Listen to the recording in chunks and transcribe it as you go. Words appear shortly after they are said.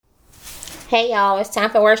Hey y'all, it's time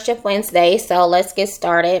for Worship Wednesday, so let's get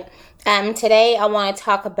started. Today I want to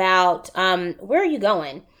talk about where are you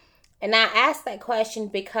going? And I ask that question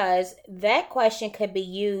because that question could be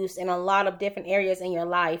used in a lot of different areas in your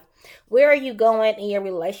life. Where are you going in your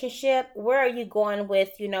relationship? Where are you going with,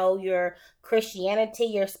 your Christianity,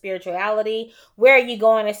 your spirituality? Where are you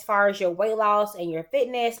going as far as your weight loss and your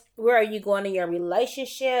fitness? Where are you going in your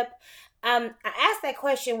relationship? I asked that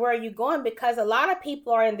question, where are you going? Because a lot of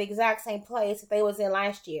people are in the exact same place that they was in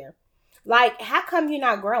last year. Like, how come you're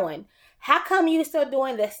not growing? How come you still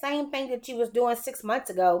doing the same thing that you was doing 6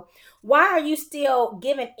 months ago? Why are you still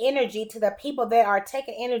giving energy to the people that are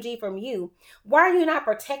taking energy from you? Why are you not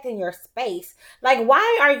protecting your space? Like,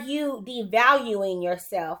 why are you devaluing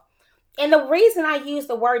yourself? And the reason I use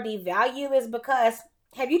the word devalue is because,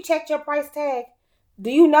 have you checked your price tag?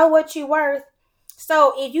 Do you know what you're worth?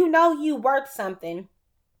 So if you know you worth something,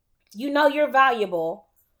 you know you're valuable,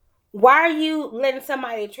 why are you letting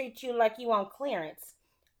somebody treat you like you on clearance?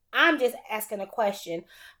 I'm just asking a question.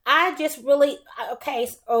 I just really, okay,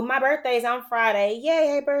 so my birthday is on Friday. Yay,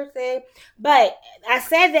 hey, birthday. But I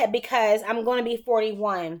said that because I'm going to be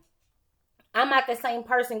 41. I'm not the same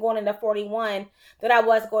person going into 41 that I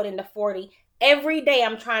was going into 40. Every day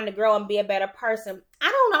I'm trying to grow and be a better person.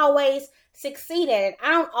 I don't always succeed at it. I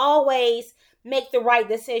don't always make the right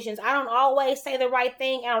decisions. I don't always say the right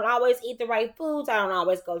thing. I don't always eat the right foods. I don't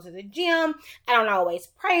always go to the gym. I don't always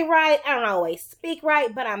pray right. I don't always speak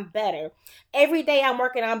right, but I'm better. Every day I'm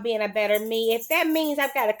working on being a better me. If that means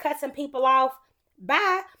I've got to cut some people off,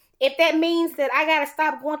 bye. If that means that I got to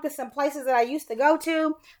stop going to some places that I used to go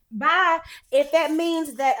to, bye. If that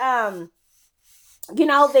means that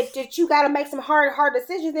that you got to make some hard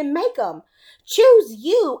decisions, then make them. Choose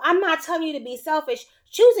you. I'm not telling you to be selfish.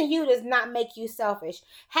 Choosing you does not make you selfish.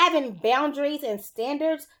 Having boundaries and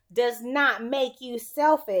standards does not make you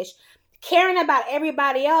selfish. Caring about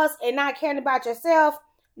everybody else and not caring about yourself,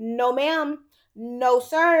 no ma'am, no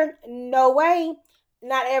sir, no way,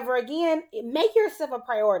 not ever again. Make yourself a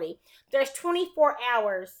priority. There's 24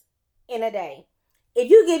 hours in a day. If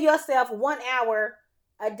you give yourself 1 hour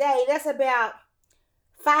a day, that's about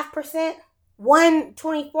 5%.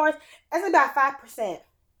 1/24th, that's about 5%.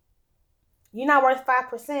 You're not worth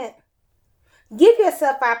 5%. Give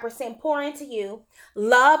yourself 5%. Pour into you.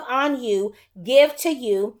 Love on you. Give to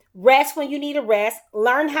you. Rest when you need a rest.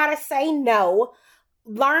 Learn how to say no.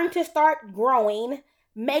 Learn to start growing.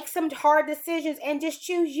 Make some hard decisions and just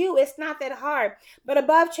choose you. It's not that hard. But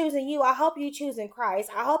above choosing you, I hope you choosing Christ.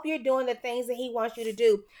 I hope you're doing the things that He wants you to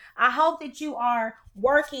do. I hope that you are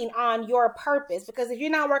working on your purpose, because if you're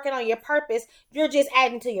not working on your purpose, you're just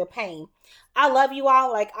adding to your pain. I love you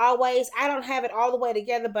all like always. I don't have it all the way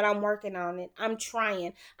together, but I'm working on it. I'm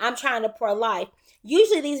trying. I'm trying to pour life.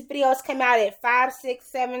 Usually these videos come out at 5, 6,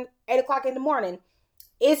 7, 8 o'clock in the morning.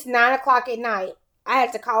 It's 9 o'clock at night. I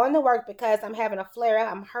had to call into work because I'm having a flare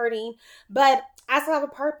up. I'm hurting, but I still have a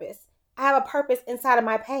purpose. I have a purpose inside of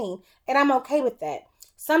my pain, and I'm okay with that.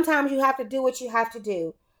 Sometimes you have to do what you have to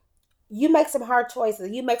do. You make some hard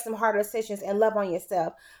choices. You make some hard decisions and love on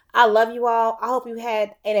yourself. I love you all. I hope you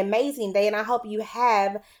had an amazing day, and I hope you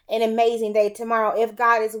have an amazing day tomorrow if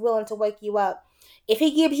God is willing to wake you up. If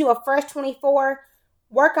He gives you a fresh 24,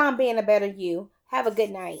 work on being a better you. Have a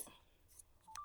good night.